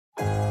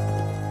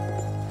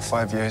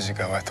5 years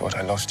ago, I thought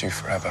I lost you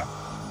forever.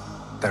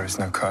 There is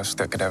no curse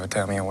that could ever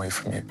tear me away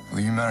from you.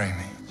 Will you marry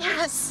me?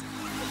 Yes.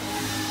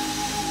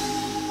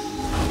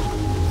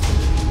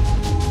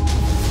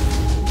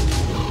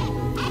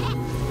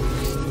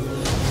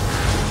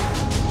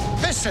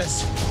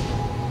 Mistress,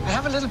 I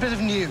have a little bit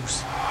of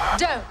news.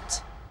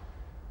 Don't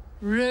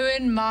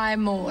ruin my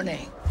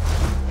morning.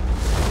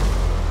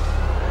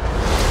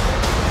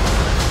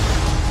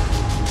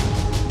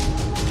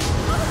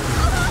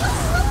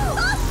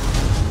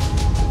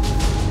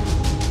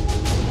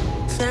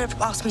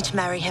 Philip asked me to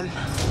marry him.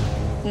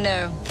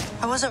 No.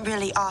 I wasn't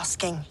really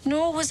asking.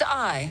 Nor was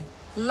I.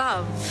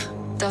 Love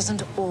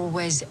doesn't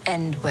always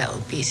end well,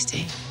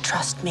 Beastie.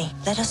 Trust me,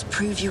 let us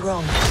prove you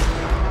wrong.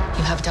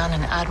 You have done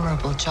an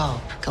admirable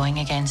job going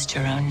against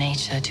your own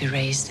nature to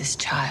raise this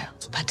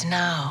child. But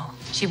now,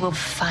 she will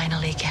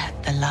finally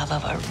get the love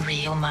of a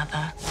real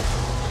mother.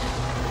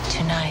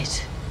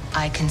 Tonight,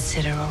 I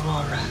consider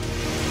Aurora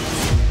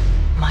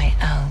my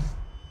own.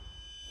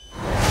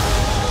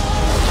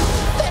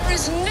 There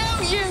is no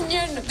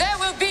union. There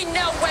will be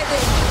no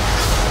wedding.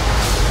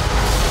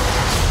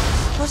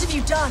 What have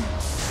you done?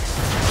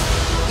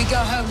 We go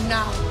home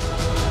now.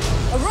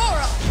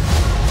 Aurora!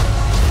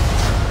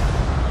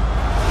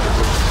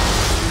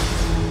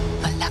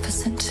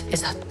 Maleficent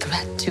is a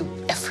threat to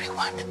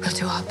everyone. We'll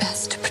do our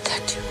best to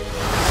protect you.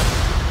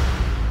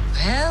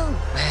 Well,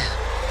 well.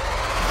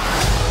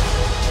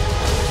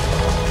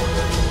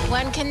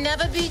 One can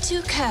never be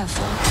too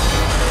careful.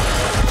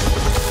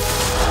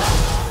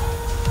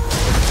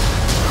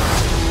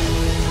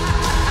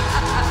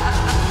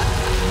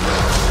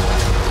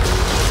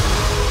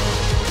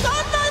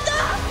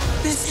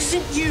 This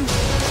isn't you.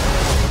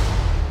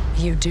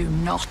 You do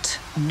not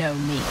know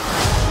me.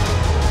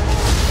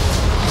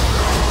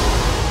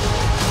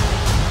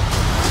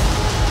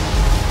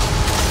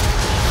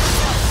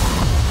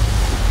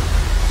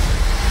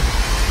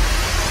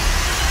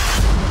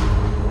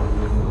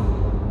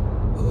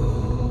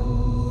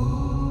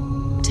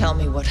 Tell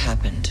me what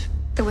happened.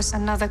 There was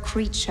another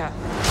creature.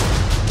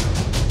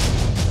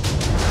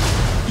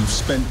 You've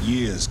spent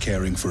years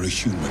caring for a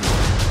human.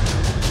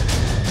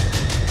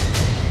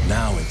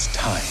 Now it's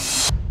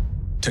time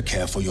to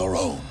care for your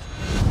own.